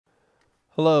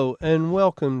Hello, and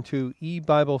welcome to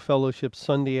EBible Fellowship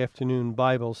Sunday Afternoon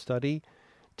Bible Study.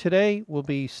 Today will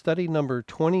be study number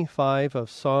 25 of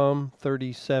Psalm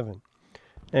 37,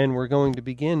 and we're going to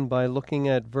begin by looking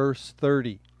at verse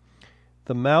 30.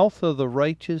 The mouth of the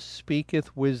righteous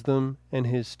speaketh wisdom, and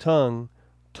his tongue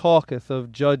talketh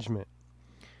of judgment.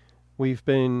 We've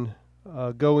been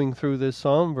going through this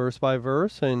psalm verse by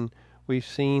verse, and we've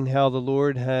seen how the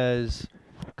Lord has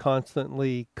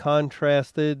constantly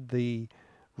contrasted the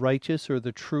righteous or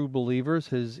the true believers,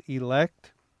 his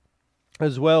elect,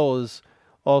 as well as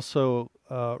also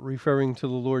referring to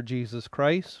the Lord Jesus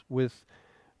Christ with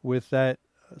that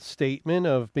statement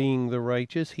of being the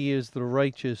righteous. He is the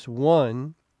righteous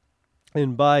one,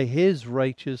 and by his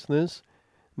righteousness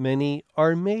many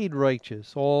are made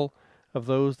righteous, all of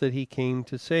those that he came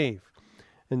to save.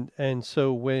 And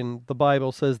so when the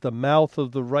Bible says the mouth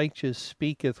of the righteous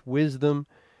speaketh wisdom,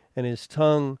 and his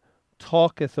tongue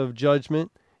talketh of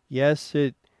judgment, yes,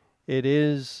 it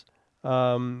is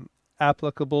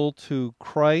applicable to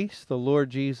Christ, the Lord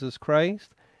Jesus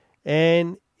Christ,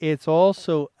 and it's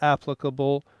also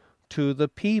applicable to the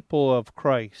people of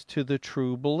Christ, to the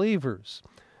true believers.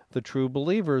 The true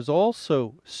believers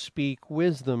also speak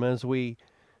wisdom as we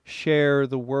share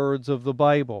the words of the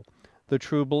Bible. The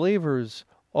true believers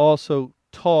also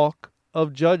talk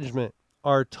of judgment.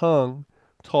 Our tongue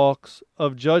talks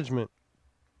of judgment.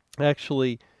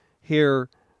 Actually, here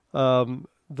the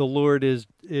Lord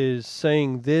is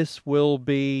saying this will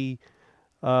be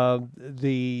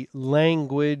the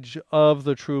language of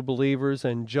the true believers,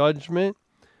 and judgment.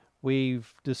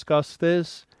 We've discussed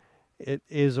this. It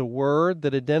is a word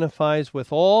that identifies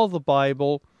with all the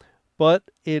Bible, but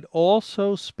it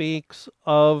also speaks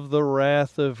of the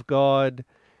wrath of God,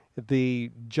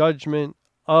 the judgment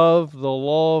of the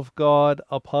law of God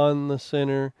upon the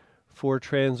sinner for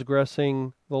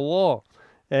transgressing the law.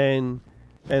 And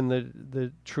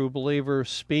the true believer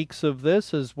speaks of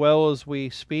this, as well as we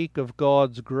speak of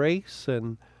God's grace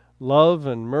and love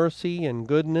and mercy and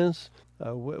goodness.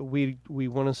 We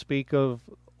want to speak of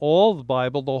all the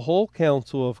Bible, the whole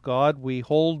counsel of God. We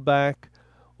hold back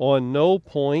on no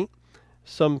point.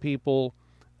 Some people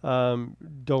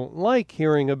don't like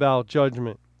hearing about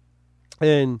judgment,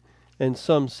 and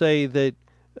some say that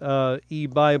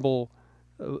EBible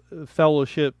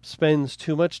Fellowship spends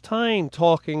too much time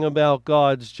talking about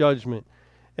God's judgment,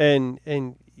 and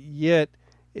yet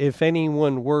if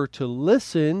anyone were to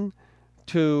listen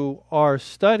to our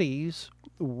studies,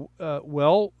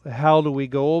 well, how do we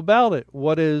go about it?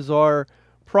 What is our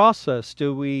process?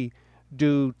 Do we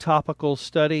do topical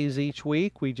studies each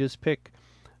week? We just pick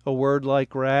a word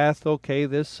like wrath. Okay,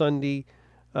 this Sunday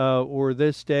or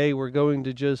this day we're going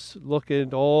to just look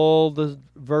at all the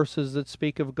verses that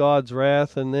speak of God's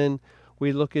wrath, and then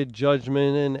we look at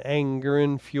judgment and anger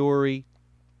and fury.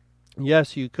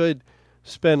 Yes, you could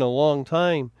spend a long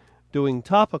time doing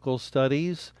topical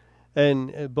studies,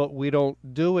 but we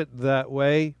don't do it that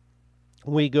way.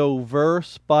 We go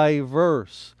verse by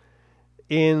verse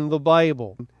in the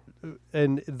Bible,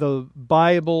 and the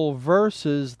Bible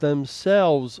verses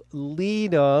themselves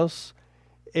lead us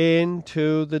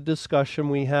into the discussion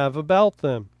we have about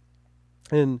them.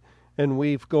 And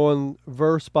we've gone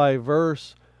verse by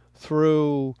verse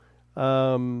through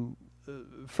 1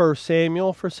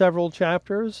 Samuel for several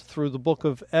chapters, through the book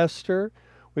of Esther.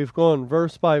 We've gone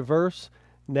verse by verse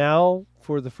now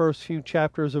for the first few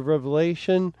chapters of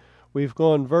Revelation. We've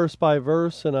gone verse by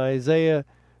verse in Isaiah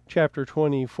chapter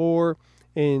 24,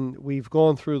 and we've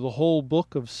gone through the whole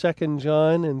book of 2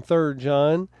 John and 3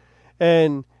 John.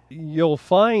 And you'll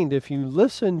find, if you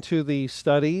listen to these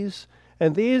studies,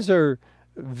 and these are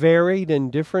varied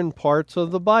in different parts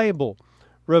of the Bible.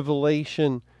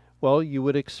 Revelation, well, you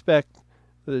would expect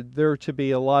there to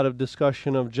be a lot of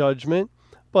discussion of judgment,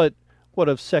 but what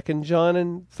of 2 John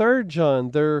and 3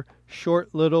 John? They're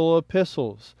short little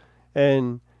epistles,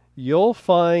 and you'll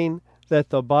find that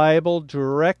the Bible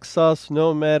directs us,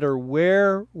 no matter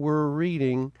where we're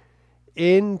reading,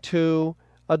 into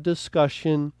a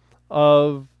discussion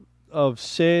of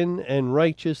sin and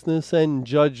righteousness and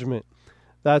judgment.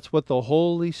 That's what the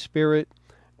Holy Spirit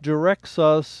directs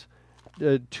us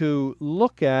to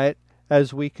look at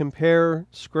as we compare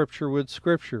Scripture with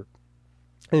Scripture.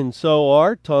 And so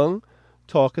our tongue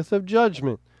talketh of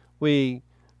judgment. We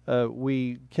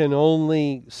can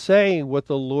only say what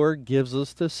the Lord gives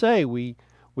us to say. We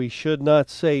should not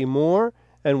say more,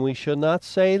 and we should not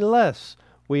say less.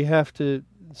 We have to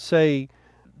say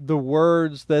the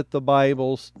words that the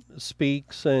Bible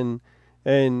speaks, and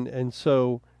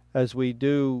so as we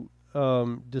do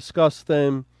discuss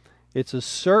them, it's a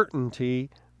certainty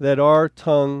that our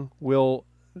tongue will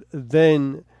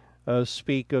then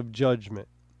speak of judgment.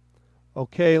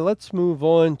 Okay, let's move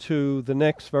on to the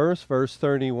next verse, verse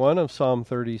 31 of Psalm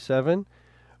 37,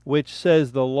 which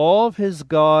says, "The law of his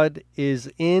God is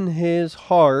in his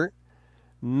heart,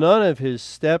 none of his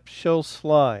steps shall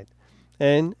slide."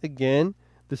 And again,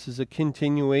 this is a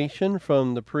continuation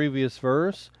from the previous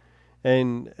verse,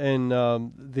 and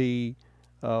the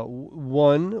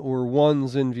one or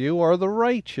ones in view are the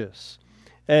righteous.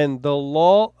 And the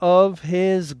law of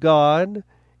his God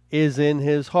is in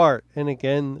his heart. And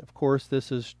again, of course, this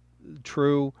is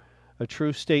true, a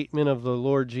true statement of the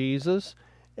Lord Jesus,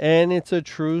 and it's a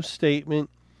true statement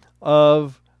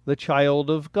of the child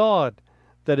of God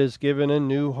that is given a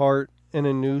new heart and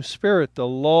a new spirit. The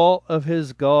law of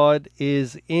his God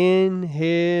is in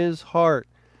his heart.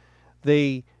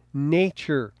 The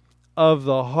nature of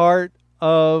the heart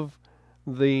of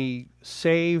the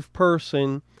saved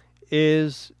person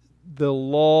is the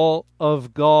law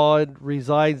of God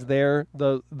resides there.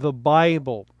 The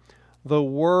Bible, the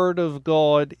Word of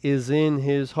God is in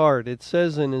his heart. It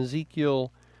says in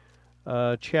Ezekiel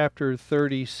chapter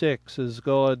 36, as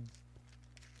God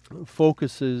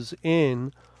focuses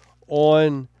in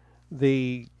on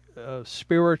the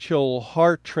spiritual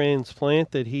heart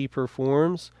transplant that he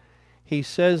performs, he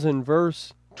says in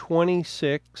verse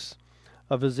 26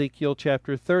 of Ezekiel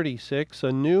chapter 36,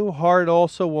 "A new heart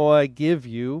also will I give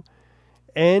you,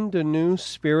 and a new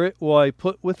spirit will I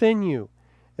put within you.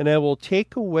 And I will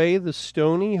take away the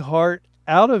stony heart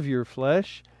out of your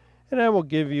flesh, and I will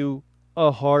give you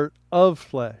a heart of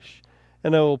flesh.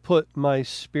 And I will put my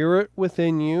spirit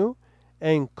within you,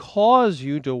 and cause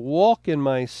you to walk in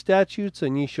my statutes,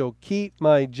 and ye shall keep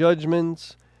my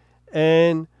judgments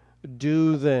and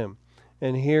do them."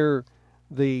 And here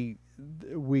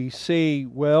we see,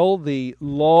 well, the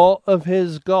law of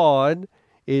his God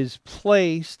is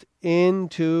placed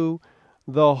into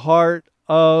the heart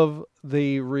of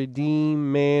the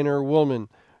redeemed man or woman.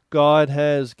 God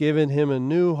has given him a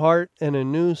new heart and a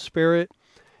new spirit,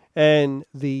 and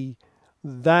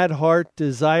that heart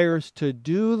desires to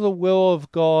do the will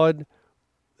of God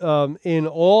in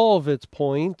all of its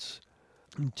points,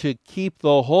 to keep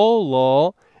the whole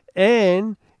law,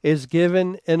 and is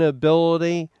given an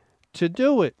ability to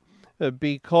do it,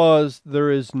 because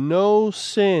there is no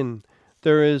sin,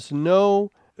 there is no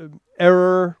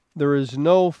error, there is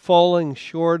no falling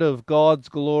short of God's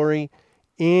glory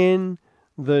in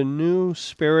the new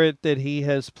spirit that he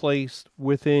has placed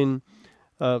within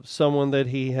someone that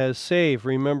he has saved.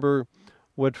 Remember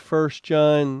what 1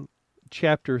 John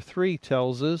chapter 3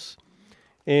 tells us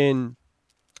in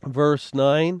verse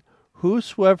 9,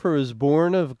 "Whosoever is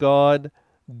born of God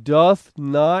doth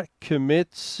not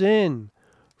commit sin,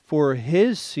 for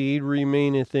his seed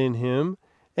remaineth in him,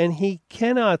 and he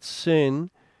cannot sin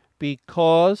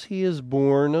because he is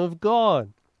born of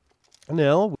God."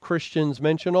 Now, Christians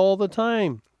mention all the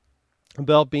time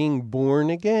about being born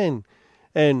again,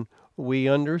 and we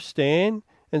understand,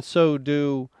 and so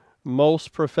do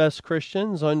most professed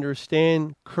Christians,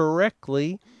 understand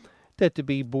correctly that to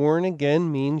be born again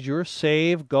means you're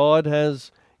saved. God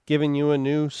has given you a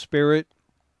new spirit,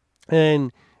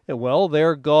 and well,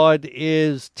 there God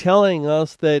is telling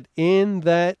us that in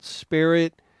that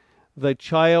spirit, the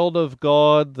child of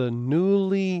God, the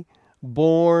newly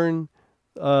born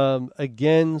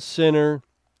again sinner,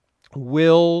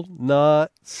 will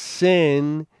not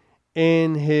sin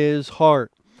in his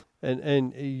heart.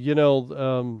 And you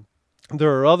know,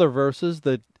 there are other verses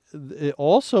that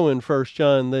also in 1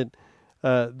 John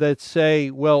that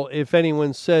say, well, if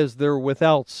anyone says they're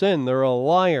without sin, they're a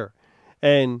liar.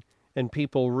 And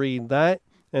people read that,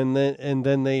 and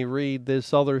then they read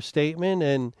this other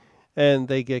statement, and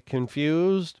they get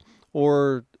confused,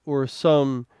 or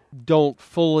some don't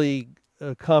fully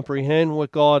comprehend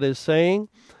what God is saying,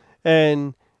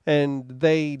 and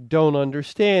they don't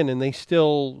understand, and they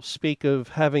still speak of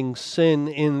having sin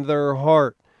in their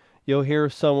heart. You'll hear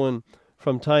someone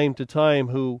from time to time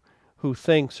who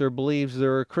thinks or believes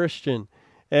they're a Christian,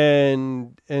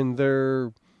 and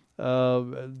they're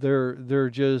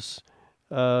just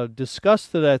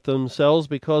disgusted at themselves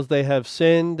because they have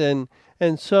sinned,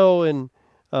 and so in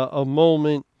a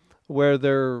moment where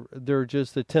they're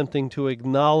just attempting to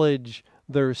acknowledge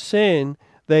their sin,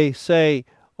 they say,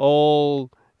 "Oh,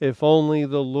 if only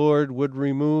the Lord would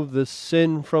remove the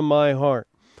sin from my heart."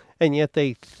 And yet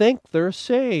they think they're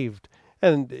saved.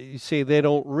 And you see, they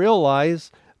don't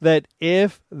realize that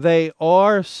if they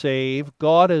are saved,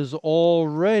 God has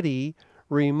already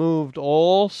removed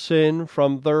all sin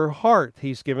from their heart.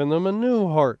 He's given them a new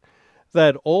heart.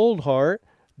 That old heart,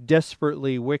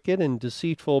 desperately wicked and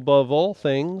deceitful above all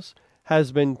things,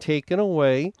 has been taken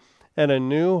away, and a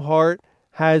new heart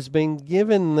has been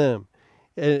given them.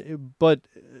 But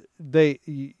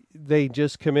they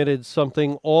just committed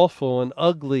something awful and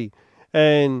ugly.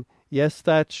 And yes,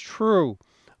 that's true.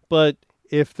 But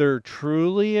if they're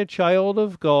truly a child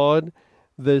of God,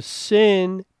 the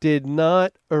sin did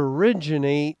not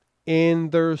originate in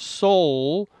their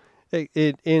soul,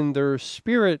 in their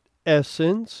spirit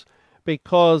essence,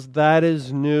 because that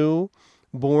is new,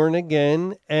 born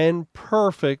again, and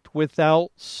perfect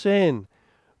without sin.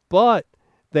 But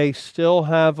they still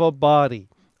have a body,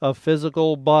 a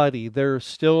physical body. They're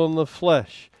still in the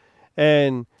flesh.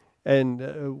 And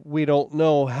we don't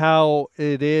know how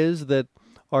it is that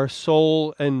our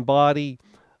soul and body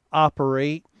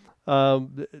operate.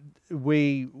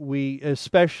 We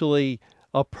especially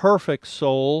a perfect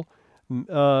soul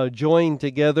joined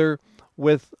together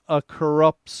with a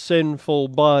corrupt, sinful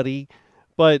body,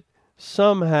 but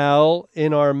somehow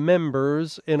in our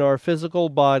members, in our physical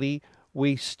body,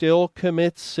 we still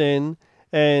commit sin,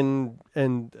 and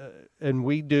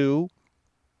we do,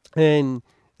 and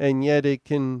yet it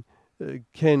can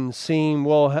seem,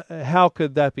 well, how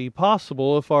could that be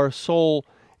possible if our soul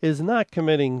is not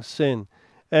committing sin?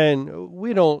 And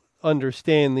we don't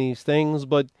understand these things,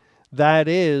 but that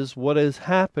is what is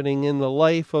happening in the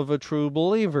life of a true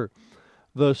believer.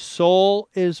 The soul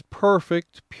is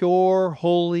perfect, pure,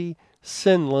 holy,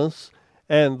 sinless,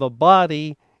 and the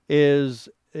body is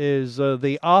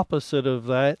the opposite of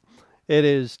that. It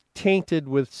is tainted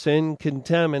with sin,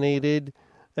 contaminated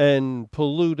and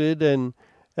polluted, and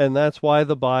that's why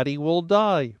the body will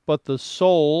die. But the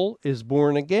soul is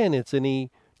born again. It's an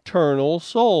eternal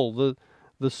soul.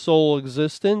 The soul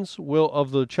existence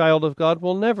of the child of God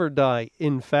will never die.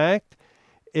 In fact,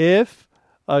 if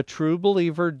a true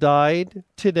believer died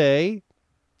today,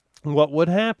 what would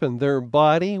happen? Their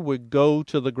body would go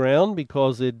to the ground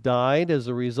because it died as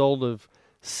a result of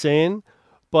sin,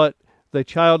 but the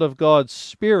child of God's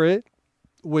spirit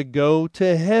would go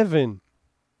to heaven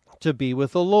to be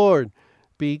with the Lord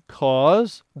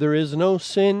because there is no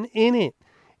sin in it.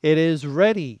 It is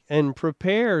ready and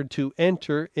prepared to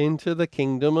enter into the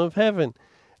kingdom of heaven.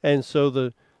 And so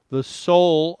the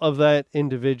soul of that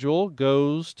individual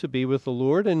goes to be with the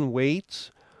Lord and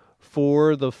waits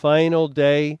for the final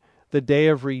day, the day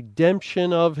of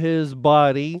redemption of his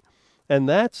body. And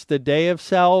that's the day of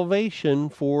salvation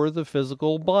for the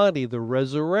physical body, the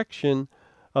resurrection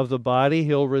of the body.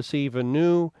 He'll receive a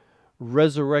new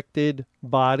resurrected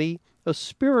body, a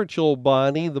spiritual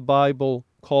body, the Bible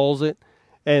calls it.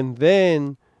 And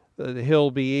then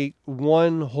he'll be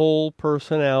one whole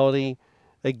personality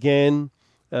again,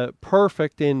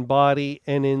 perfect in body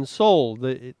and in soul.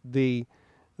 The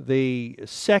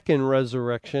second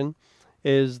resurrection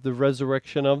is the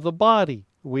resurrection of the body.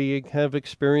 We have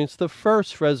experienced the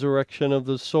first resurrection of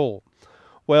the soul.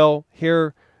 Well,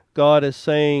 here God is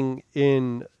saying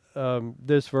in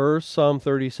this verse, Psalm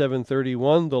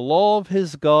 37:31, the law of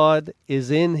his God is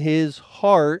in his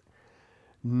heart,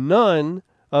 none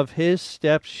of his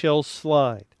steps shall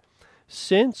slide.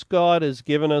 Since God has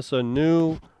given us a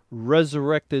new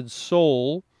resurrected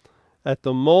soul at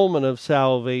the moment of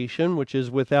salvation, which is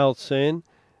without sin,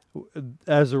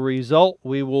 as a result,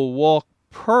 we will walk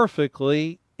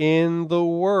perfectly in the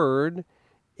Word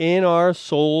in our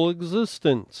soul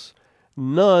existence.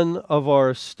 None of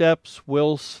our steps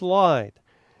will slide.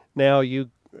 Now,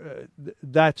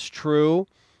 that's true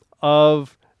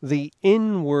of the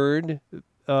inward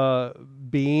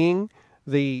being,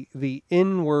 the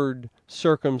inward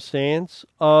circumstance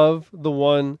of the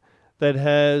one that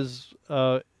has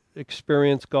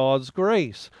experienced God's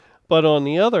grace. But on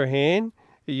the other hand,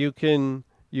 you can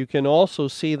also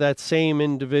see that same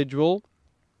individual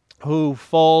who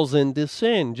falls into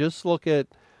sin. Just look at,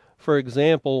 for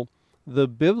example, the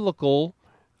biblical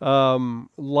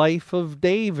life of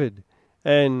David.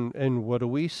 And what do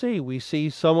we see? We see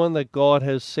someone that God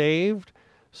has saved,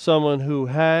 someone who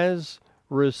has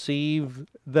received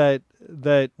that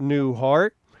new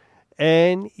heart,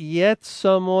 and yet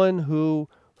someone who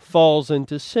falls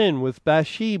into sin with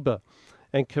Bathsheba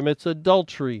and commits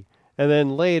adultery, and then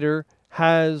later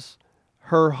has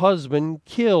her husband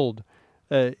killed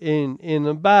in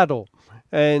a battle,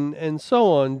 and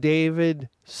so on. David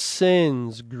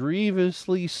sins,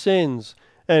 grievously sins,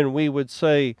 and we would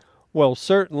say, well,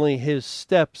 certainly his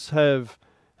steps have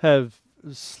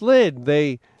slid.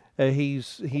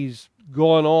 He's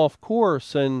gone off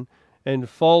course and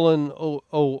fallen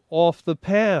off the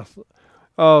path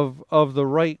of the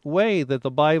right way that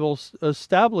the Bible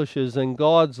establishes and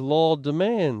God's law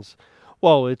demands.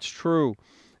 Well, it's true.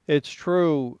 It's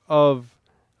true of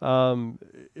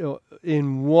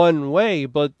in one way,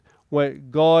 but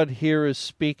what God here is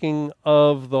speaking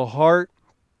of the heart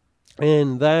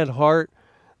And that heart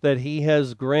that he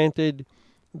has granted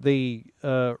the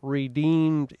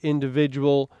redeemed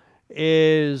individual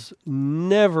is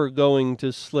never going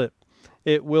to slip.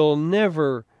 It will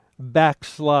never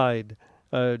backslide,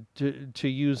 to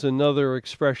use another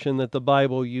expression that the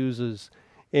Bible uses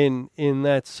in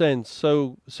that sense.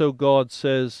 So God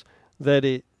says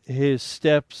that his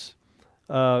steps,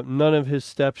 none of his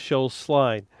steps shall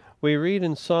slide. We read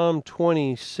in Psalm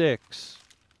 26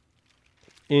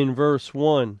 in verse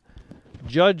 1,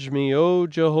 Judge me, O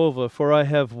Jehovah, for I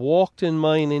have walked in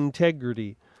mine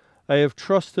integrity. I have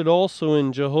trusted also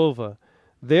in Jehovah.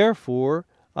 Therefore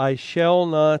I shall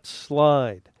not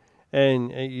slide.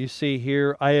 And you see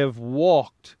here, I have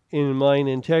walked in mine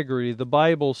integrity. The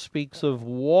Bible speaks of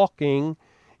walking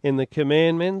in the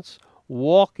commandments,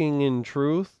 walking in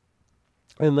truth,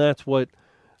 and that's what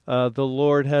the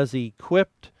Lord has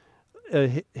equipped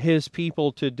his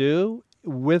people to do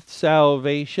with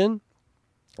salvation.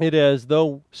 It is as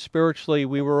though spiritually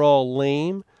we were all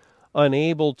lame,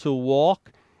 unable to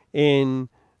walk in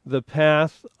the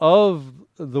path of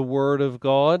the Word of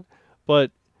God,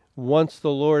 but once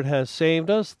the Lord has saved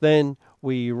us, then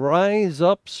we rise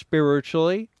up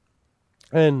spiritually,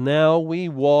 and now we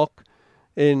walk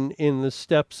in the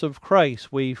steps of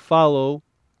Christ. We follow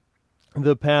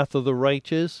the path of the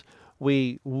righteous.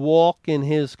 We walk in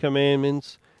his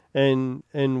commandments, and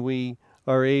we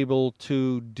are able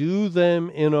to do them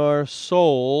in our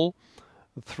soul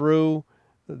through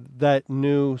that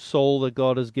new soul that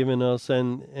God has given us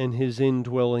and his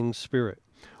indwelling spirit.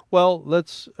 Well,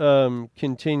 let's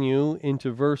continue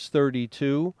into verse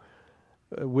 32,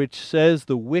 which says,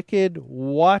 The wicked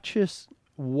watcheth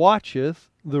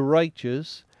the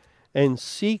righteous, and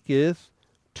seeketh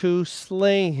to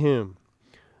slay him.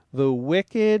 The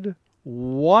wicked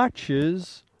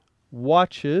watcheth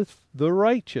the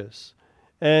righteous,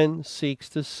 and seeks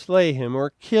to slay him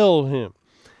or kill him.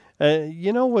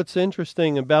 You know what's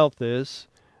interesting about this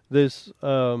verse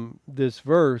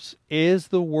is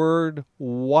the word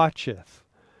watcheth.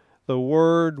 The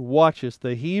word watcheth.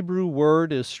 The Hebrew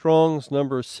word is Strong's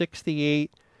number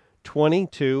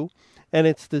 6822, and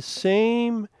it's the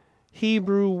same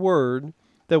Hebrew word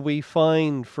that we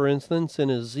find, for instance, in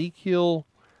Ezekiel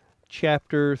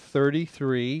chapter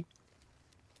 33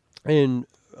 in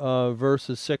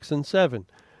verses 6 and 7.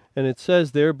 And it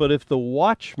says there, But if the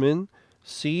watchman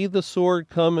see the sword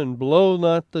come and blow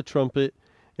not the trumpet,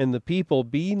 and the people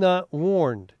be not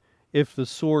warned, if the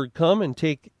sword come and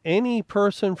take any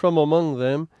person from among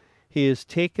them, he is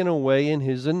taken away in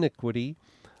his iniquity,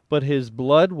 but his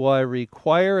blood will I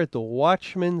require at the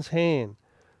watchman's hand.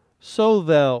 So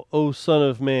thou, O Son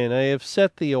of Man, I have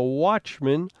set thee a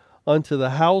watchman unto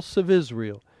the house of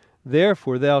Israel.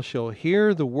 Therefore thou shalt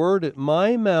hear the word at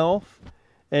my mouth,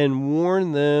 and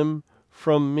warn them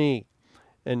from me.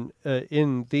 And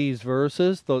in these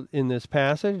verses, in this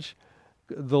passage,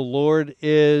 the Lord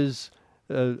is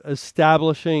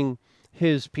establishing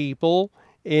his people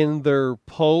in their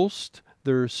post,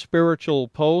 their spiritual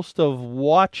post of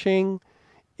watching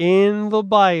in the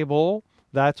Bible.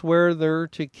 That's where they're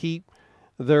to keep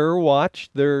their watch.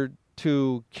 They're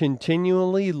to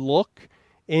continually look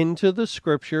into the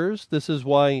Scriptures. This is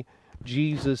why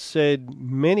Jesus said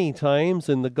many times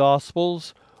in the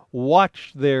Gospels,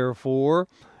 Watch therefore,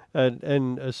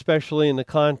 and especially in the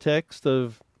context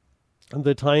of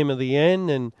the time of the end,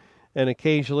 and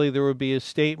occasionally there would be a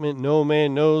statement, no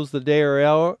man knows the day or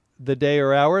hour,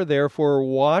 therefore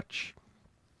watch,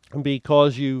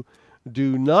 because you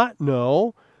do not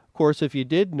know. Of course, if you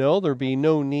did know, there'd be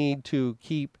no need to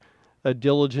keep a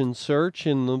diligent search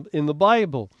in the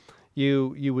Bible.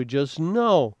 You would just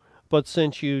know. But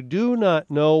since you do not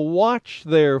know, watch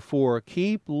therefore,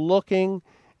 keep looking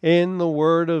in the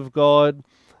Word of God.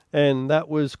 And that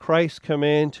was Christ's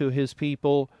command to his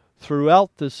people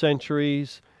throughout the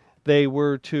centuries. They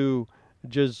were to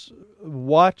just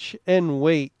watch and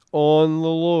wait on the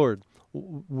Lord.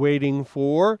 Waiting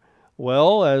for,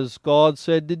 well, as God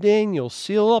said to Daniel,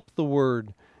 seal up the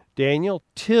word, Daniel,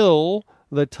 till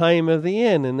the time of the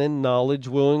end, and then knowledge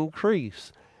will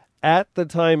increase. At the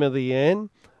time of the end,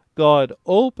 God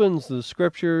opens the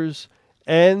Scriptures,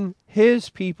 and his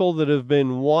people that have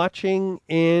been watching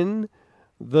in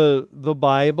the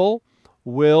Bible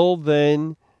will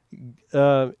then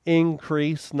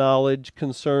increase knowledge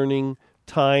concerning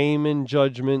time and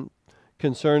judgment,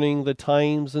 concerning the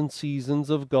times and seasons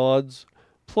of God's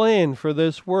plan for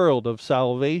this world of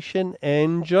salvation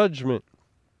and judgment.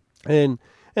 And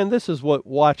this is what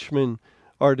watchmen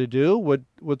are to do,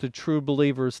 what the true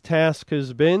believer's task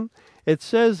has been. It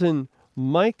says in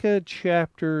Micah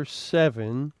chapter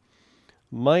 7,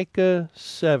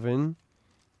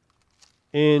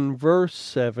 in verse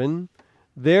 7,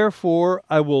 "Therefore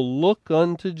I will look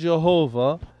unto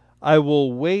Jehovah, I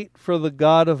will wait for the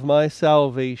God of my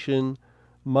salvation,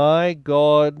 my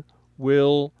God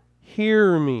will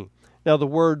hear me." Now the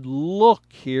word look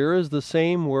here is the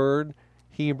same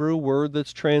Hebrew word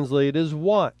that's translated as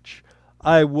watch.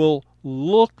 I will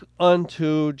look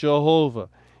unto Jehovah.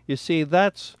 You see,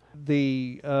 that's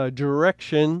the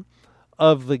direction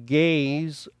of the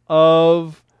gaze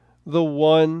of the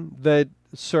one that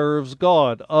serves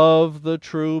God, of the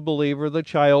true believer, the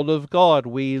child of God.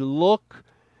 We look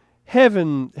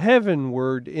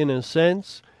heavenward in a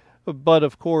sense, but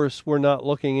of course we're not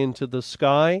looking into the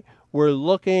sky. We're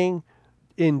looking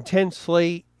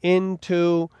intensely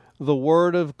into the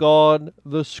Word of God,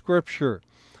 the Scripture,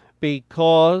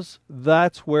 because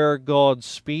that's where God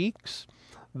speaks.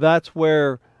 That's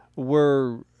where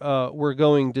we're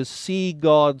going to see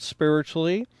God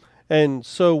spiritually. And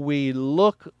so we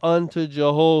look unto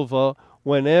Jehovah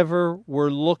whenever we're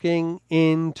looking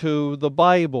into the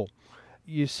Bible.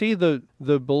 You see, the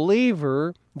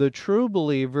believer, the true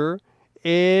believer,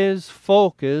 is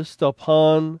focused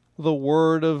upon the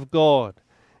Word of God.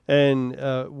 And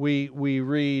we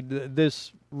read,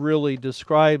 this really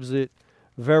describes it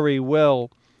very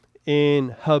well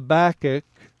in Habakkuk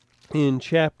in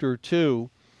chapter 2.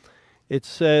 It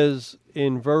says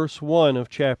in verse 1 of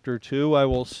chapter 2, "I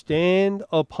will stand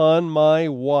upon my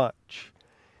watch,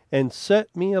 and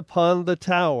set me upon the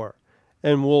tower,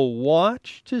 and will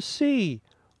watch to see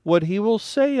what he will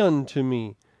say unto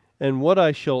me, and what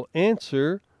I shall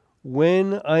answer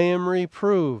when I am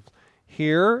reproved."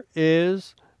 Here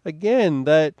is, again,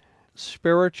 that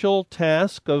spiritual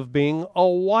task of being a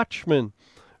watchman.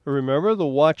 Remember, the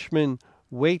watchman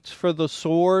waits for the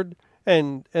sword,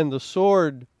 and the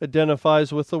sword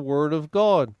identifies with the Word of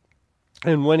God.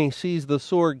 And when he sees the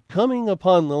sword coming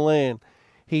upon the land,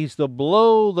 he's to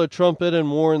blow the trumpet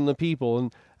and warn the people.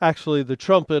 And actually, the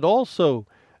trumpet also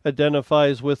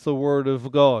identifies with the Word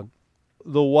of God.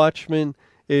 The watchman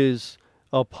is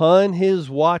upon his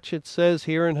watch, it says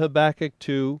here in Habakkuk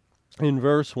 2, in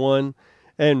verse 1,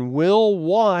 and will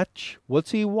watch.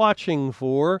 What's he watching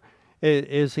for?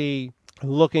 Is he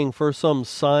looking for some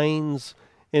signs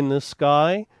in the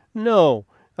sky? No.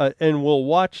 And will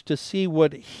watch to see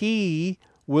what he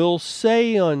will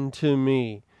say unto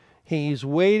me. He's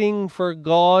waiting for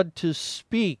God to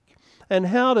speak. And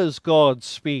how does God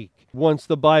speak once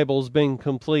the Bible's been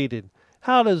completed?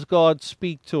 How does God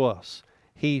speak to us?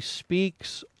 He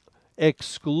speaks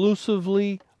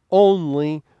exclusively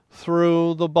only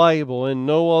through the Bible, in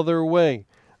no other way.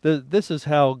 This is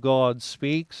how God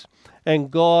speaks.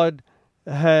 And God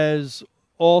has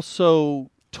also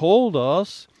told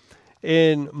us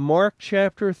in Mark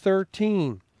chapter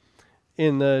 13,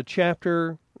 in the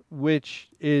chapter which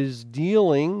is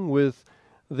dealing with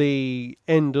the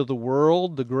end of the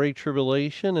world, the Great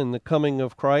Tribulation, and the coming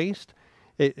of Christ,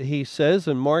 he says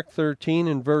in Mark 13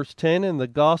 and verse 10, "And the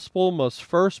gospel must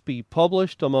first be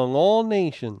published among all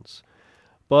nations.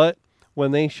 But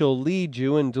when they shall lead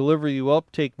you and deliver you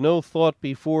up, take no thought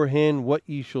beforehand what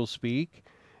ye shall speak,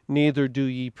 neither do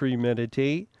ye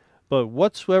premeditate. But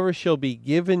whatsoever shall be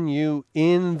given you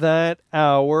in that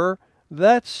hour,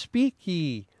 that speak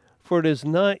ye. For it is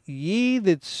not ye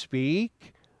that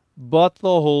speak, but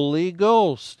the Holy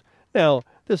Ghost." Now,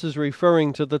 this is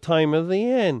referring to the time of the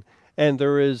end. And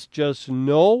there is just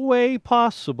no way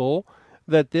possible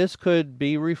that this could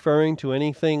be referring to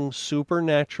anything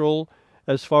supernatural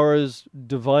as far as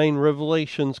divine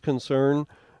revelation's concerned,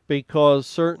 because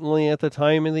certainly at the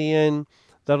time of the end,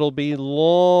 that'll be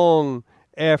long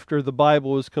after the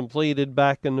Bible was completed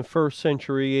back in the 1st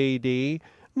century A.D.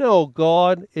 No,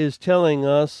 God is telling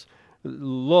us,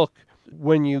 look,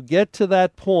 when you get to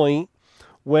that point,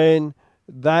 when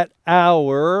that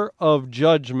hour of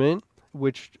judgment,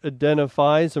 which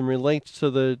identifies and relates to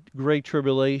the Great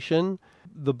Tribulation,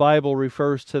 the Bible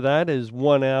refers to that as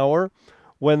 1 hour.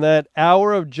 When that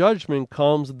hour of judgment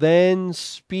comes, then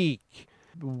speak.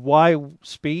 Why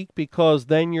speak? Because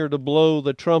then you're to blow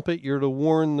the trumpet, you're to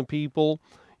warn the people,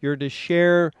 you're to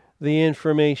share the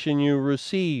information you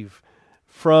receive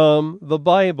from the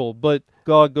Bible. But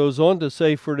God goes on to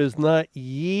say, "For it is not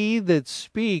ye that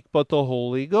speak, but the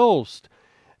Holy Ghost."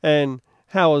 And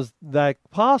how is that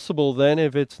possible then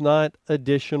if it's not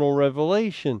additional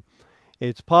revelation?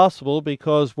 It's possible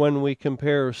because when we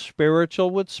compare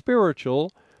spiritual with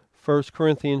spiritual, 1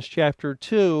 Corinthians chapter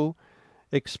 2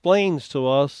 explains to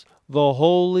us the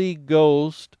Holy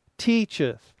Ghost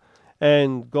teacheth.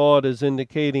 And God is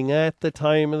indicating at the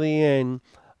time of the end,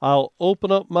 I'll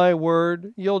open up my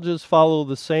word. You'll just follow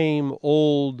the same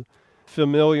old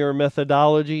familiar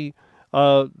methodology.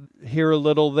 here a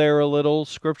little, there a little,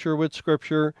 scripture with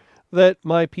scripture, that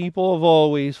my people have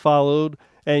always followed.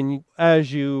 And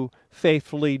as you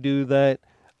faithfully do that,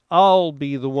 I'll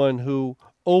be the one who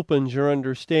opens your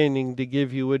understanding to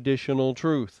give you additional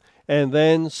truth. And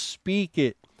then speak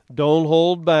it. Don't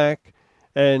hold back.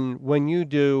 And when you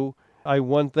do, I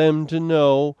want them to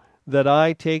know that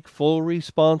I take full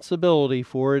responsibility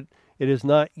for it. It is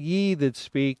not ye that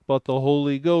speak, but the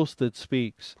Holy Ghost that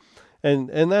speaks. And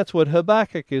that's what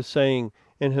Habakkuk is saying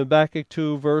in Habakkuk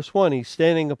 2, verse 1. He's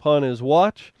standing upon his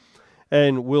watch,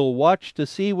 and will watch to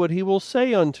see what he will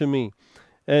say unto me,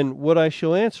 and what I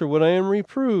shall answer when I am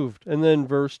reproved. And then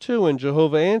verse 2, and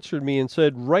Jehovah answered me and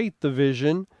said, write the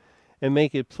vision, and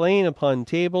make it plain upon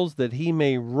tables, that he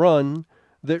may run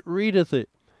that readeth it.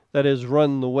 That is,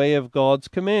 run the way of God's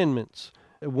commandments.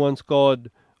 Once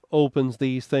God opens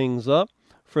these things up,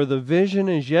 for the vision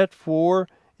is yet for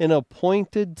an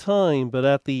appointed time, but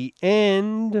at the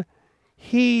end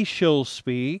he shall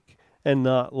speak and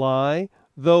not lie.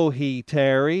 Though he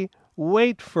tarry,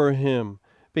 wait for him,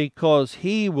 because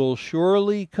he will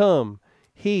surely come.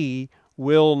 He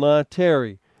will not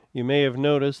tarry. You may have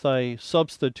noticed I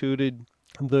substituted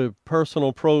the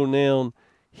personal pronoun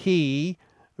he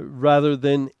rather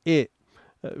than it,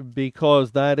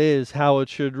 because that is how it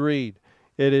should read.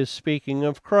 It is speaking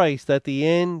of Christ. At the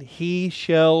end, he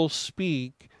shall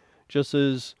speak, just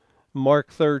as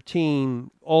Mark 13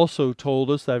 also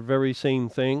told us that very same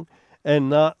thing, and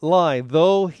not lie.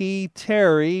 Though he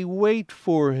tarry, wait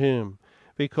for him,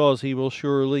 because he will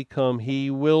surely come.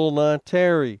 He will not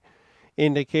tarry,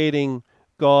 indicating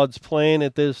God's plan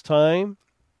at this time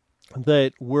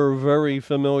that we're very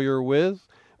familiar with,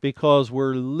 because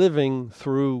we're living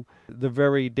through the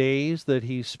very days that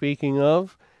he's speaking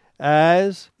of.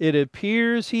 As it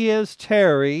appears he has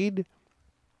tarried,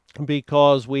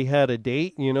 because we had a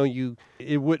date.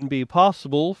 It wouldn't be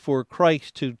possible for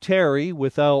Christ to tarry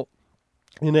without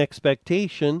an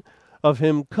expectation of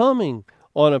him coming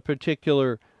on a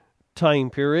particular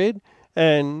time period,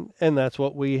 and that's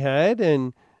what we had.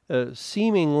 And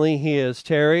seemingly he has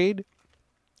tarried,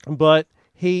 but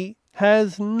he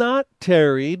has not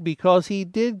tarried, because he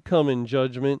did come in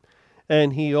judgment,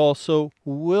 and he also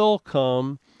will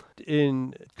come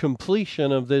in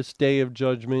completion of this day of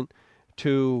judgment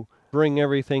to bring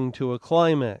everything to a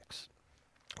climax.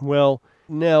 Well,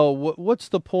 now, what's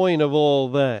the point of all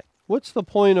that? What's the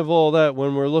point of all that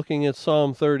when we're looking at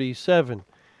Psalm 37?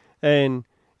 And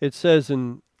it says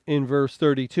in verse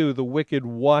 32, the wicked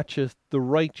watcheth the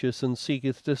righteous and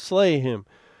seeketh to slay him.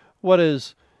 What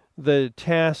does the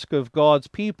task of God's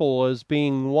people as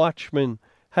being watchmen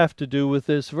have to do with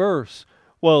this verse?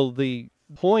 Well, the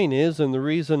point is, and the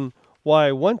reason why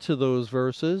I went to those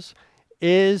verses,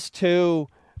 is to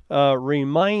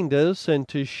remind us and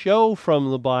to show from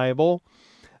the Bible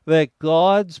that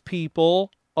God's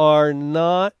people are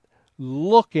not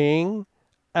looking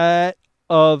at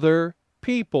other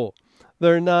people.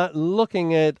 They're not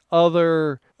looking at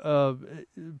other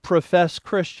professed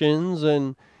Christians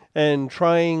and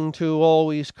trying to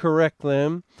always correct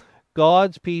them.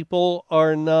 God's people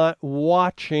are not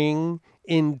watching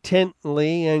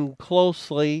intently and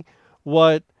closely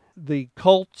what the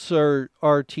cults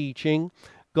are teaching.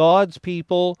 God's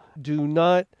people do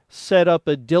not set up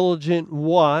a diligent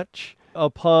watch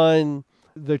upon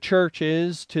the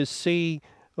churches to see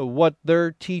what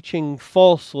they're teaching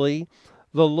falsely.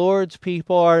 The Lord's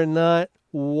people are not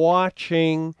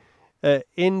watching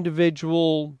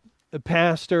individual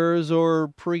pastors or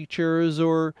preachers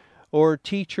or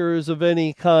teachers of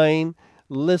any kind,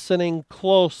 listening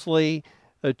closely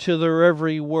to their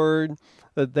every word.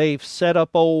 They've set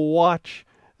up a watch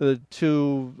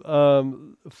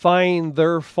to find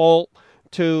their fault,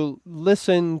 to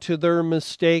listen to their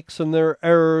mistakes and their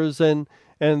errors and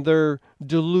their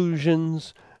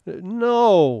delusions.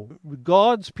 No,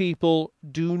 God's people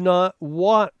do not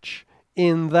watch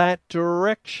in that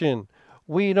direction.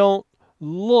 We don't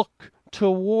look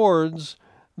towards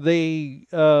the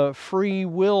free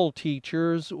will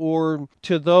teachers, or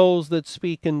to those that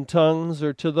speak in tongues,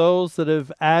 or to those that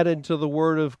have added to the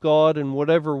Word of God in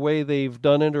whatever way they've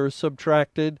done it or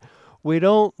subtracted. We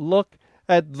don't look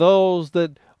at those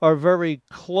that are very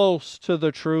close to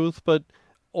the truth but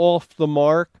off the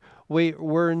mark.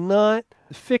 We're not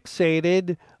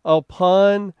fixated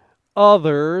upon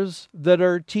others that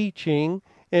are teaching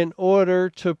in order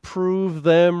to prove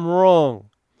them wrong.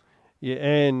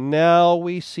 And now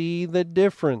we see the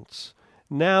difference.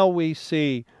 Now we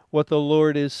see what the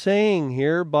Lord is saying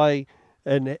here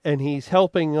and he's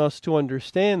helping us to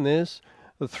understand this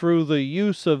through the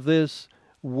use of this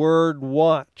word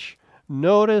watch.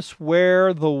 notice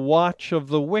where the watch of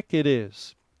the wicked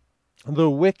is. The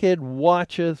wicked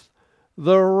watcheth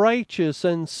the righteous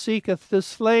and seeketh to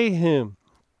slay him.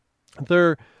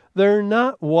 They're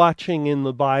not watching in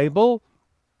the Bible.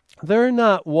 They're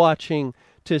not watching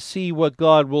to see what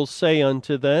God will say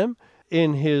unto them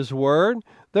in His Word.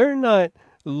 They're not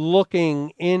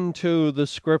looking into the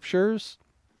Scriptures,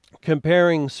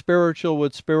 comparing spiritual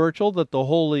with spiritual, that the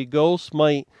Holy Ghost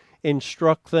might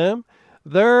instruct them.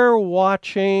 They're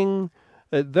watching,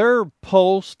 their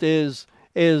post is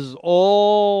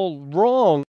all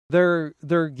wrong.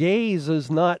 Their gaze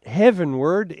is not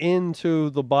heavenward into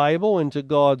the Bible, into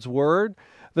God's Word.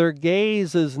 Their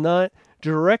gaze is not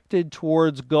directed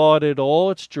towards God at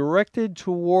all. It's directed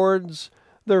towards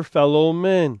their fellow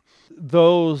men,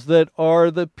 those that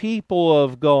are the people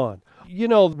of God. You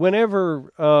know,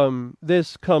 whenever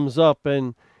this comes up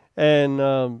and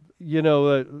you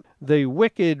know, the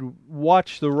wicked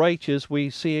watch the righteous, we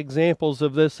see examples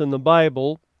of this in the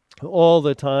Bible all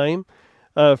the time.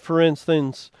 For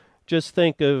instance, just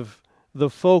think of the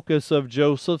focus of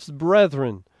Joseph's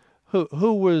brethren.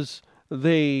 Who was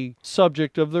the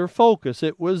subject of their focus?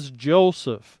 It was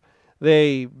Joseph.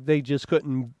 They just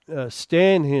couldn't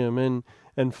stand him,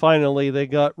 and finally they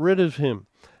got rid of him.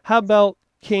 How about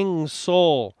King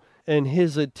Saul and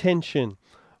his attention?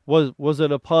 Was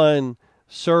it upon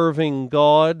serving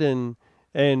God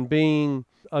and being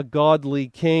a godly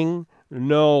king?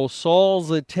 No,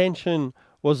 Saul's attention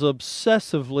was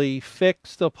obsessively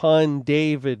fixed upon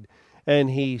David,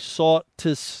 and he sought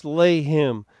to slay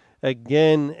him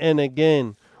again and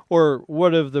again. Or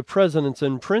what of the presidents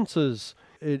and princes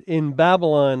in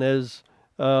Babylon, as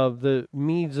the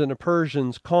Medes and the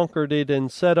Persians conquered it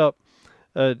and set up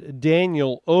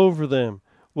Daniel over them?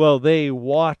 Well, they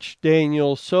watched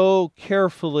Daniel so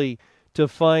carefully to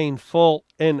find fault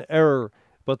and error,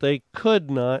 but they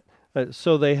could not,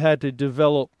 so they had to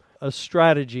develop a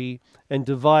strategy and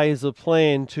devise a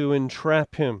plan to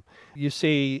entrap him. You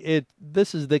see,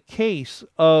 this is the case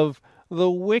of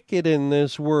the wicked in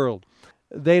this world.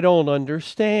 They don't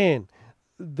understand.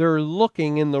 They're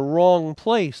looking in the wrong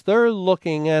place. They're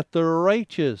looking at the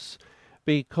righteous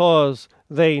because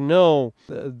they know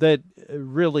that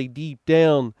really deep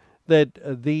down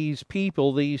that these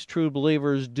people, these true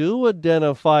believers, do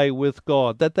identify with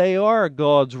God, that they are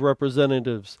God's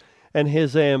representatives and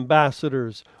His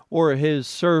ambassadors or His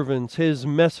servants, His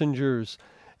messengers.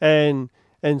 And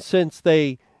since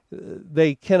they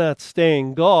cannot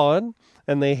stand God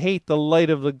and they hate the light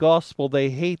of the gospel, they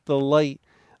hate the light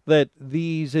that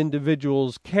these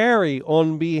individuals carry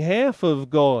on behalf of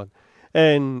God.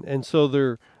 And so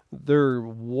they're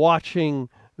watching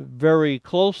very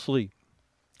closely.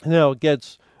 Now it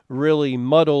gets really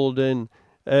muddled and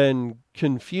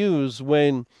confused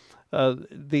when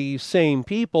these same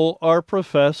people are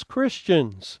professed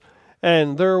Christians,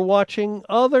 and they're watching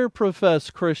other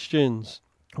professed Christians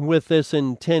with this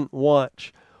intent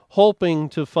watch, hoping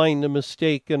to find a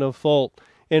mistake and a fault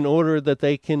in order that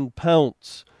they can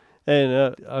pounce.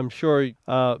 And I'm sure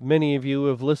many of you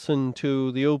have listened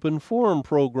to the Open Forum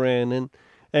program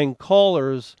and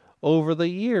callers over the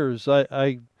years.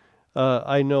 I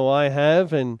know I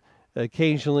have, and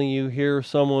occasionally you hear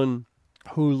someone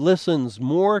who listens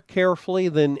more carefully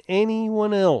than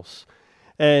anyone else.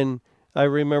 And I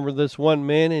remember this one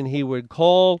man, and he would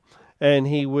call and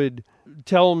he would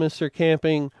tell Mr.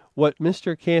 Camping what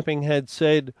Mr. Camping had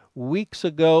said weeks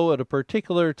ago at a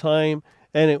particular time,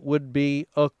 and it would be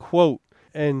a quote.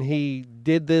 And he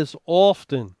did this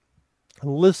often,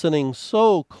 listening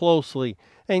so closely,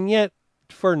 and yet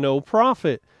for no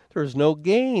profit. There's no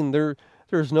gain.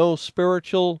 There's no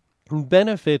spiritual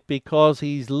benefit because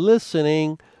he's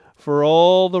listening for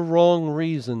all the wrong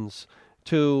reasons,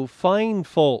 to find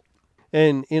fault,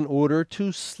 and in order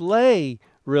to slay,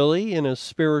 really, in a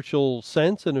spiritual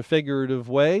sense, in a figurative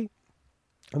way,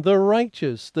 the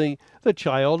righteous, the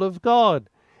child of God.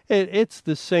 It's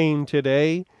the same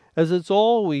today as it's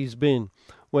always been.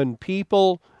 When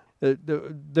people,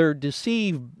 they're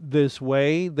deceived this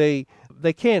way, they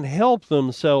can't help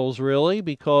themselves, really,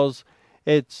 because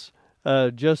it's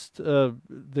just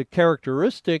the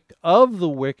characteristic of the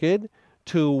wicked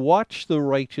to watch the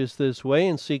righteous this way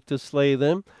and seek to slay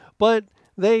them. But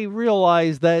they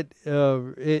realize that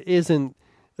it isn't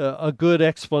a good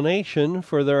explanation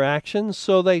for their actions,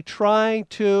 so they try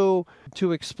to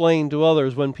explain to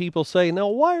others. When people say, "Now,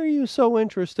 why are you so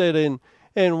interested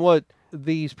in what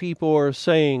these people are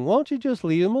saying? Why don't you just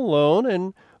leave them alone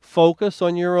and focus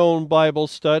on your own Bible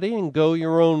study and go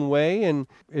your own way? And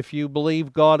if you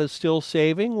believe God is still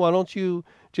saving, why don't you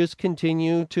just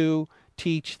continue to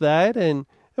teach that? And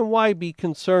why be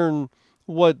concerned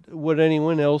what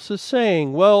anyone else is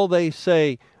saying. Well, they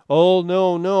say, oh,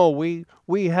 no,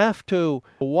 we have to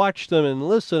watch them and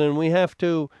listen, and we have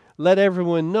to let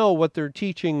everyone know what they're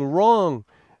teaching wrong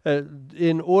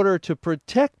in order to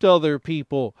protect other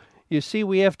people. You see,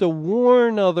 we have to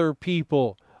warn other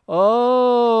people.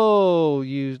 Oh,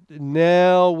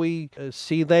 now we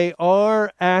see they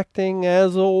are acting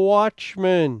as a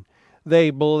watchman, they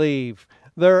believe.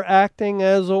 They're acting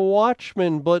as a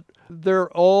watchman, but they're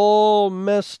all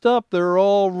messed up. They're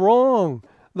all wrong.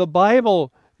 The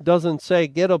Bible doesn't say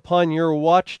get upon your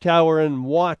watchtower and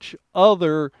watch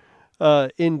other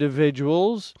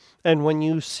individuals, and when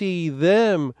you see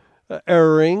them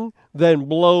erring, then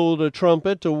blow the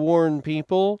trumpet to warn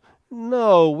people.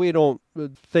 No, we don't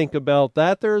think about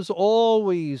that. There's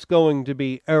always going to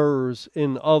be errors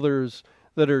in others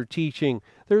that are teaching.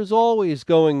 There's always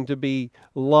going to be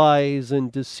lies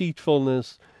and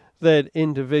deceitfulness that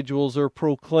individuals are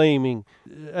proclaiming.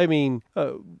 I mean,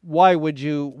 why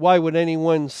would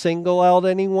anyone single out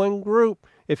any one group?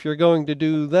 If you're going to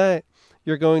do that,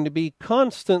 you're going to be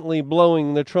constantly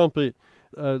blowing the trumpet.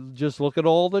 Just look at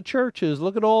all the churches.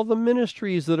 Look at all the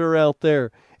ministries that are out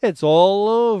there. It's all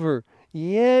over.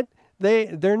 Yet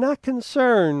they're not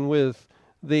concerned with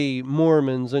the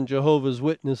Mormons and Jehovah's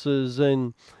Witnesses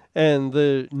and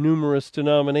the numerous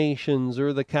denominations,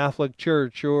 or the Catholic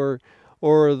Church, or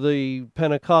the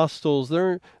Pentecostals.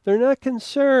 They're not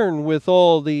concerned with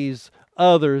all these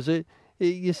others.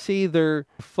 You see, their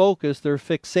focus, their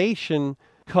fixation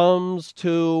comes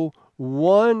to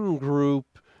one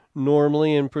group,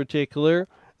 normally in particular,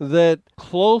 that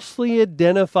closely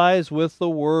identifies with the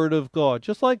Word of God.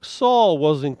 Just like Saul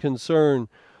wasn't concerned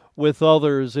with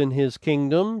others in his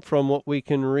kingdom, from what we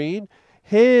can read,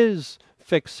 his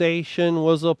fixation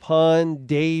was upon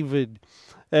David.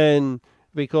 And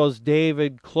because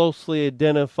David closely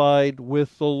identified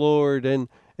with the Lord, and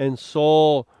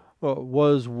Saul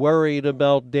was worried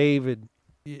about David.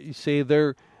 You see,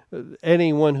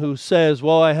 anyone who says,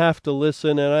 well, I have to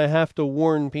listen and I have to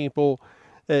warn people,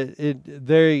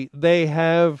 they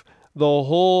have the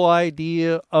whole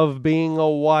idea of being a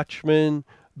watchman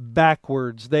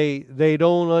backwards. They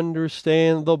don't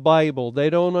understand the Bible. They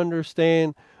don't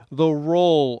understand the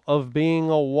role of being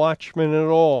a watchman at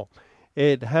all.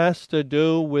 It has to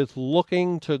do with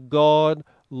looking to God,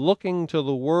 looking to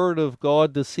the Word of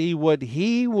God to see what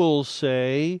He will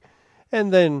say,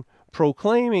 and then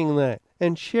proclaiming that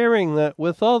and sharing that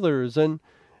with others. And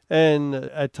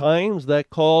at times that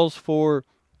calls for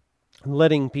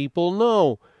letting people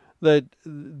know that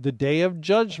the day of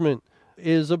judgment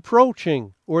is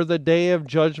approaching, or the day of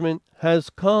judgment has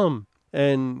come.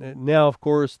 And now, of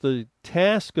course, the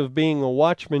task of being a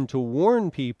watchman to warn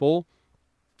people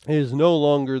is no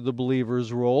longer the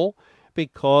believer's role,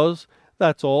 because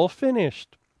that's all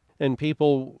finished. And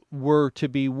people were to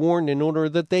be warned in order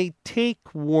that they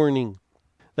take warning.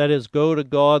 That is, go to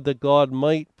God, that God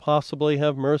might possibly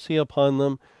have mercy upon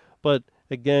them. But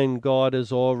again, God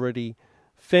has already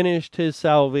finished His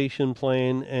salvation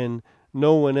plan, and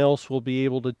no one else will be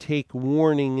able to take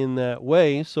warning in that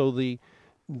way. So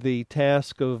the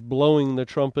task of blowing the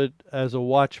trumpet as a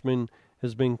watchman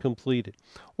has been completed.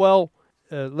 Well,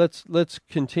 let's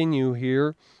continue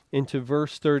here into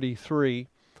verse 33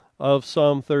 of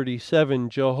Psalm 37.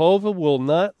 Jehovah will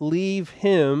not leave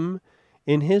him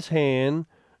in his hand,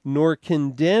 nor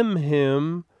condemn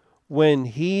him when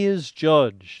he is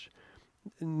judged.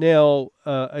 Now,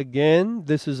 again,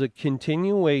 this is a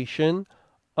continuation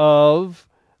of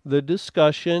the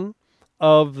discussion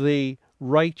of the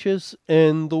righteous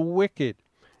and the wicked.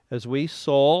 As we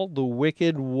saw, the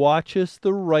wicked watcheth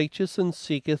the righteous and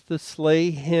seeketh to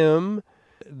slay him.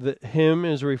 The him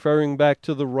is referring back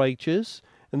to the righteous.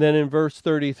 And then in verse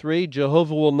 33,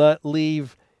 Jehovah will not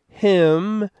leave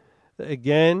him,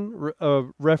 again, a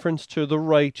reference to the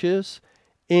righteous,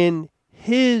 in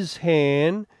his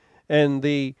hand. And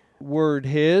the word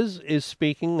his is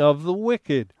speaking of the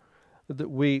wicked.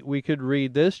 We could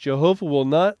read this, Jehovah will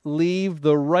not leave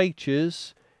the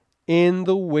righteous in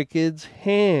the wicked's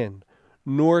hand,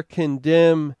 nor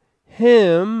condemn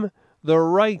him, the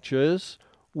righteous,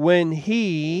 when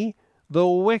he, the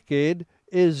wicked,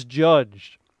 is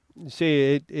judged. You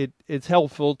see, it's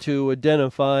helpful to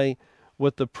identify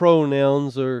what the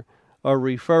pronouns are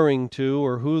referring to,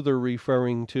 or who they're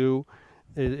referring to.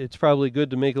 It's probably good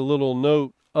to make a little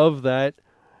note of that.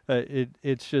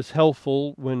 It's just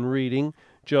helpful when reading.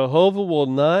 Jehovah will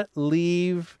not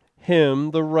leave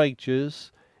him, the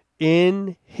righteous,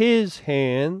 in his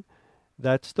hand,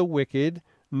 that's the wicked,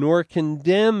 nor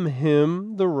condemn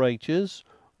him, the righteous,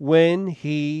 when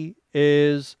he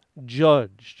is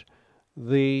judged,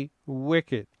 the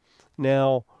wicked.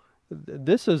 Now,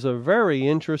 this is a very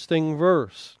interesting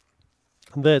verse,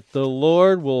 that the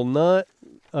Lord will not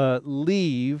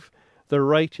leave the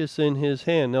righteous in his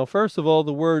hand. Now, first of all,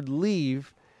 the word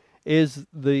leave is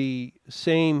the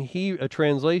same a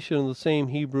translation of the same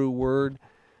Hebrew word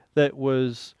that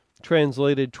was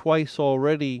translated twice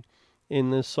already in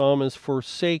this psalm as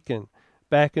forsaken.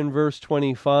 Back in verse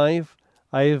 25,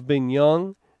 I have been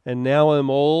young and now am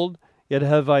old, yet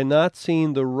have I not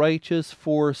seen the righteous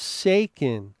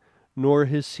forsaken, nor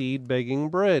his seed begging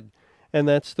bread. And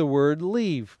that's the word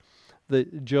leave.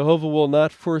 That Jehovah will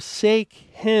not forsake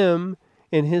him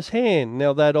in his hand.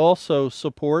 Now that also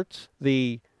supports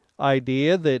the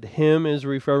idea that him is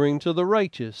referring to the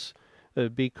righteous,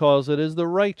 because it is the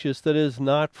righteous that is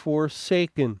not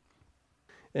forsaken.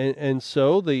 And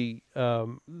so the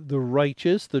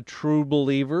righteous, the true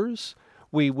believers,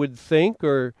 we would think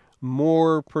are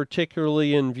more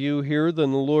particularly in view here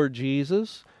than the Lord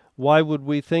Jesus. Why would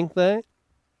we think that?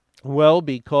 Well,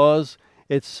 because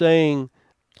it's saying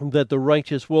that the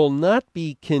righteous will not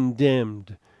be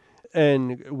condemned.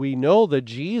 And we know that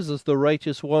Jesus, the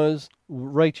righteous one,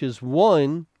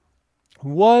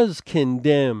 was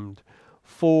condemned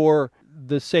for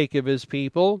the sake of his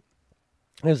people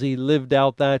as he lived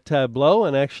out that tableau,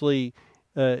 and actually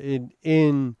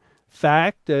in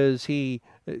fact as he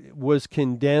was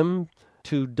condemned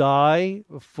to die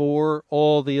for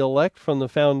all the elect from the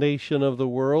foundation of the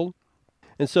world.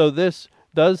 And so this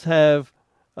does have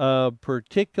a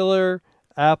particular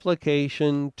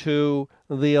application to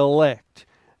the elect.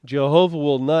 Jehovah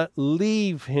will not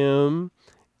leave him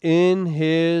in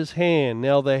his hand.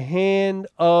 Now, the hand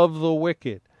of the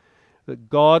wicked.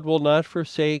 God will not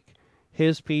forsake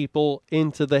his people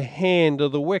into the hand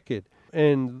of the wicked.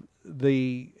 And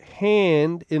the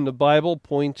hand in the Bible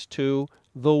points to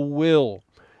the will.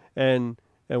 And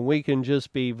we can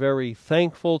just be very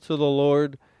thankful to the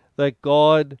Lord that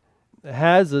God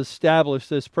has established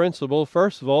this principle,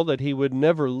 first of all, that he would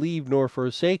never leave nor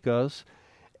forsake us,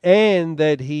 and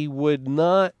that he would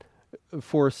not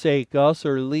forsake us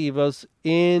or leave us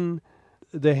in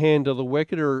the hand of the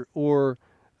wicked, or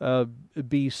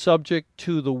be subject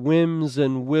to the whims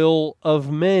and will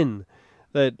of men.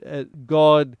 That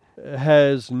God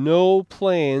has no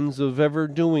plans of ever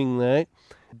doing that.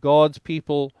 God's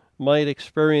people might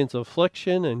experience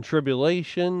affliction and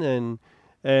tribulation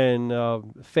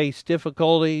and face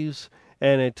difficulties,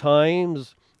 and at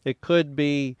times it could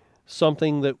be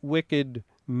something that wicked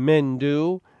men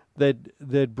do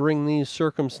that bring these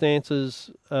circumstances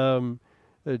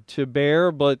to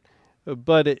bear, but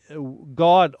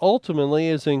God ultimately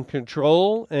is in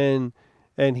control, and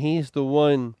he's the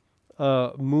one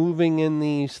moving in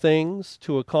these things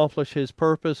to accomplish his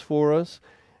purpose for us,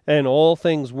 and all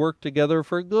things work together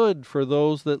for good for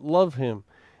those that love him,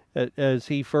 as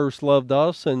he first loved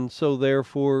us. And so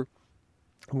therefore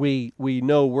we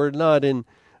know we're not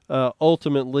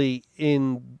ultimately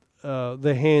in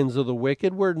the hands of the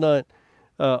wicked. We're not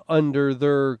under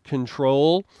their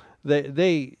control.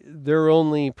 They're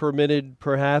only permitted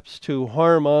perhaps to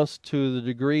harm us to the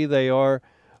degree they are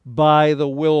by the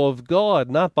will of God,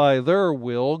 not by their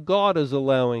will. God is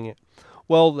allowing it.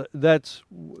 Well, that's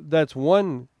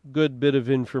one good bit of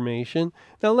information.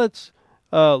 Now let's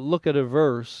look at a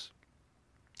verse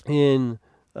in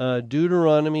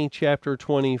Deuteronomy chapter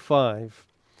 25,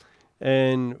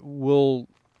 and we'll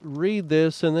read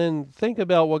this and then think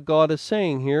about what God is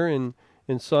saying here in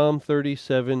Psalm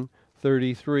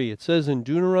 37:33. It says in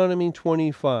Deuteronomy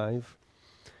 25,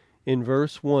 in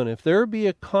verse 1, if there be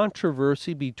a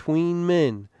controversy between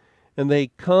men, and they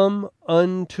come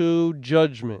unto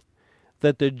judgment,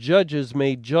 that the judges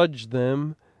may judge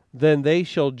them, then they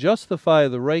shall justify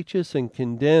the righteous and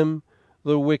condemn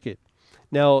the wicked.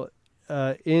 Now,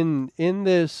 in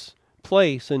this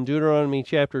place in Deuteronomy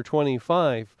chapter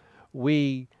 25,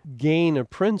 we gain a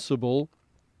principle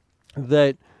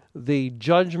that the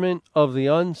judgment of the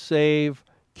unsaved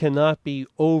cannot be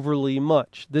overly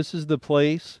much. This is the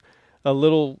place a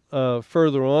little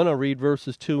further on. I'll read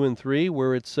verses 2 and 3,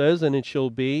 where it says, and it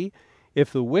shall be,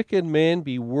 if the wicked man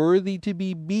be worthy to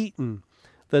be beaten,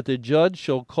 that the judge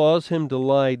shall cause him to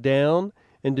lie down,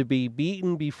 and to be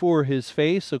beaten before his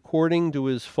face according to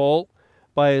his fault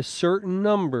by a certain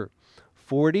number.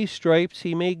 40 stripes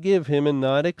he may give him, and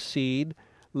not exceed,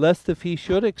 lest if he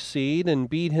should exceed and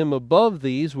beat him above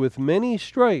these with many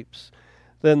stripes,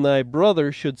 then thy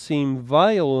brother should seem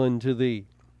vile unto thee.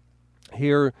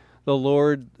 Here the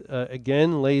Lord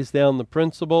again lays down the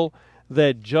principle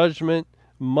that judgment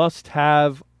must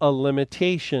have a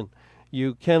limitation.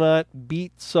 You cannot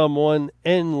beat someone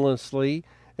endlessly,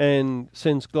 and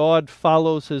since God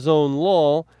follows his own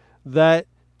law, that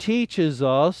teaches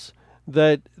us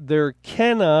that there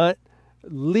cannot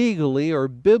legally or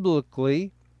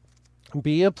biblically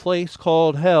be a place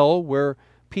called hell where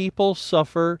people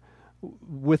suffer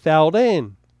without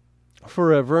end,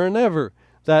 forever and ever.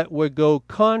 That would go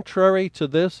contrary to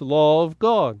this law of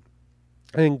God.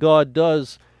 And God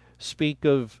does speak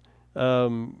of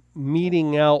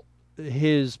meting out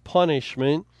his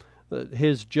punishment,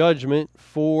 his judgment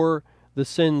for the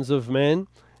sins of men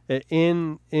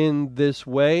in this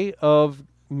way of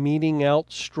meting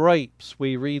out stripes.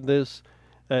 We read this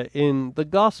in the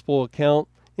gospel account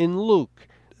in Luke,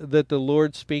 that the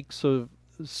Lord speaks of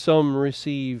some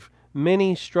receive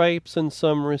many stripes and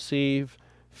some receive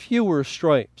fewer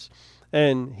stripes.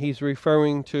 And he's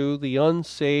referring to the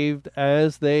unsaved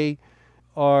as they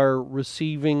are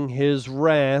receiving his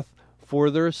wrath for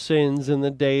their sins in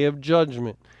the day of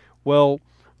judgment. Well,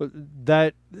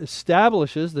 that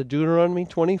establishes that Deuteronomy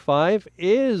 25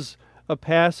 is a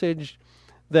passage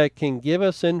that can give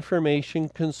us information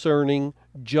concerning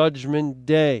Judgment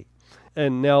Day.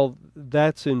 And now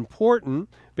that's important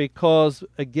because,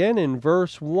 again, in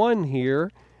verse 1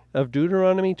 here of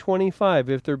Deuteronomy 25,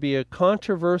 if there be a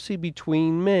controversy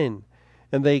between men,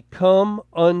 and they come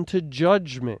unto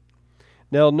judgment.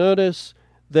 Now notice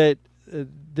that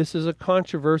this is a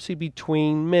controversy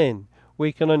between men.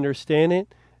 We can understand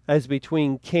it as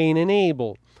between Cain and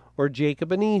Abel, or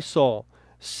Jacob and Esau,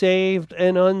 saved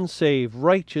and unsaved,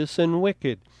 righteous and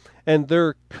wicked. And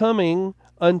they're coming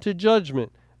unto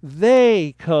judgment.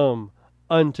 They come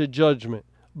unto judgment,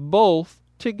 both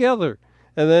together.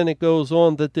 And then it goes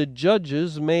on that the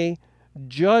judges may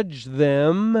judge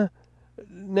them.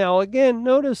 Now again,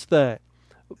 notice that.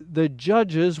 The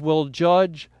judges will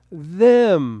judge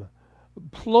them.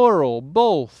 Plural,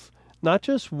 both. Not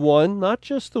just one, not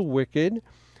just the wicked.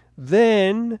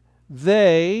 Then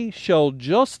they shall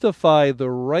justify the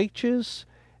righteous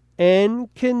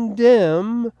and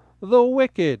condemn the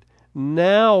wicked.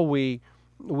 Now we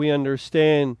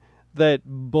understand that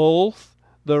both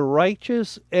the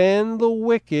righteous and the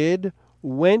wicked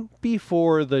went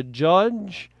before the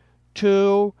judge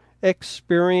to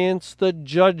experience the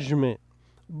judgment.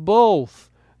 Both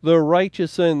the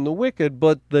righteous and the wicked,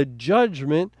 but the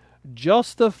judgment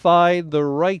justified the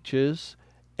righteous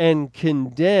and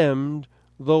condemned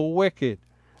the wicked.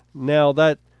 Now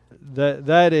that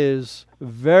is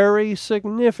very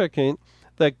significant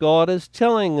that God is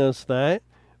telling us that,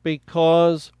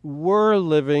 because we're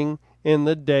living in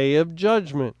the day of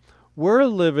judgment. We're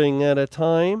living at a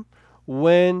time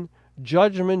when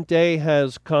Judgment Day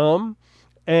has come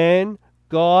and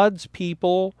God's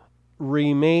people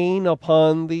remain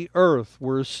upon the earth.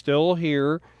 We're still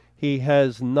here. He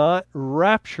has not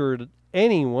raptured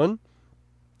anyone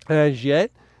as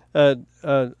yet.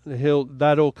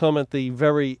 That'll come at the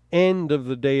very end of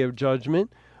the day of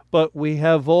judgment. But we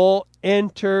have all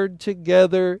entered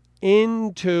together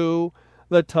into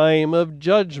the time of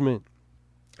judgment.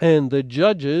 And the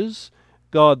judges,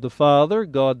 God the Father,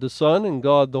 God the Son, and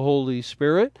God the Holy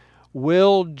Spirit,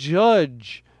 will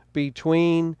judge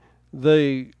between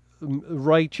the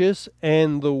righteous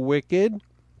and the wicked,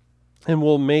 and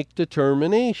will make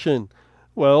determination.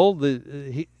 Well,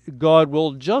 God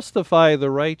will justify the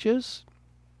righteous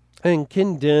and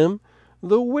condemn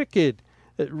the wicked.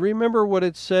 Remember what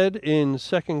it said in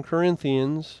 2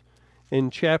 Corinthians in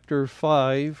chapter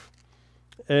 5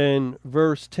 and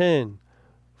verse 10.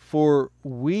 For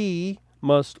we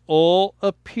must all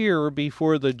appear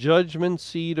before the judgment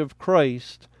seat of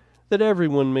Christ, that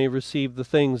everyone may receive the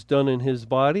things done in his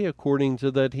body according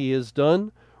to that he has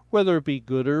done, whether it be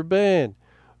good or bad.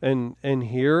 And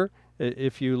here,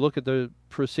 if you look at the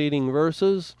preceding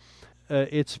verses,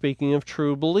 it's speaking of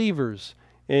true believers.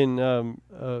 And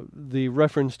the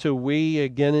reference to we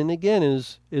again and again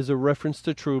is a reference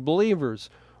to true believers.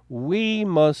 We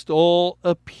must all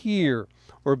appear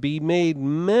or be made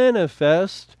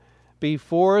manifest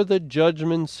before the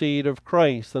judgment seat of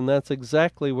Christ. And that's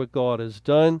exactly what God has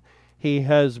done. He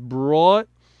has brought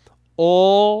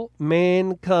all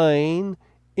mankind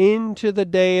into the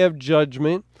day of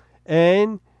judgment,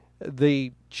 and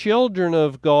the children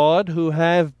of God who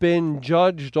have been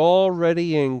judged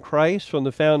already in Christ from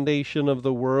the foundation of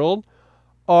the world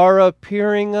are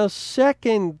appearing a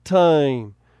second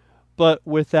time, but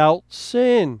without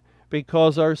sin,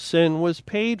 because our sin was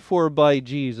paid for by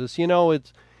Jesus. You know,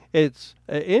 it's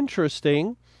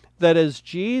interesting that as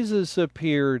Jesus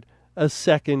appeared a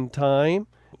second time,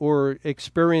 or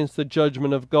experienced the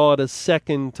judgment of God a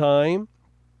second time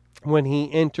when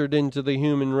he entered into the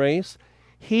human race,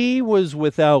 he was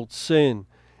without sin,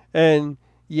 and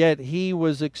yet he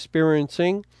was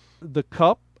experiencing the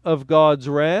cup of God's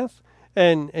wrath,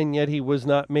 and yet he was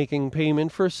not making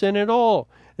payment for sin at all.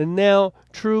 And now,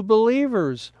 true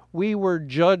believers, we were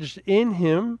judged in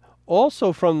him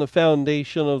also from the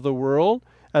foundation of the world,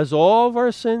 as all of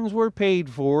our sins were paid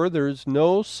for. There's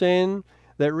no sin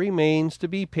that remains to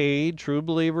be paid. True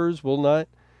believers will not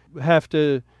have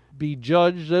to be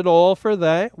judged at all for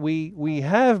that. We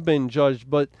have been judged,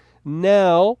 but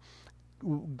now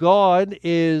God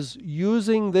is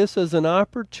using this as an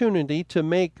opportunity to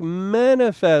make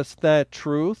manifest that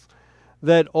truth,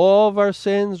 that all of our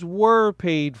sins were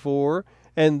paid for,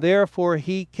 and therefore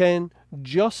he can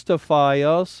justify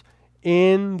us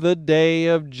in the day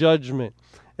of judgment.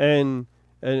 And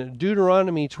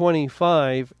Deuteronomy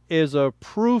 25 is a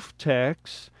proof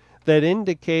text that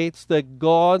indicates that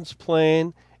God's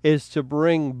plan is to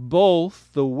bring both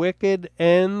the wicked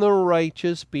and the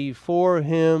righteous before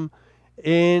him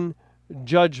in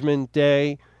judgment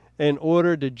day in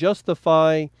order to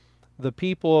justify the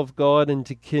people of God and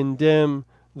to condemn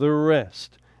the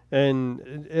rest.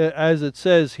 And as it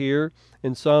says here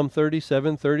in Psalm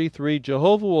 37:33,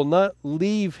 Jehovah will not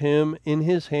leave him in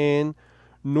his hand,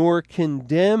 nor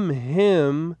condemn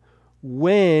him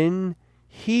when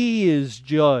he is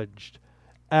judged.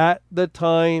 At the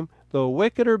time the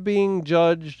wicked are being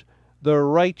judged, the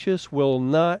righteous will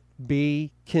not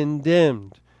be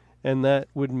condemned. And that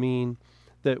would mean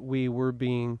that we were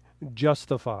being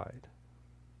justified.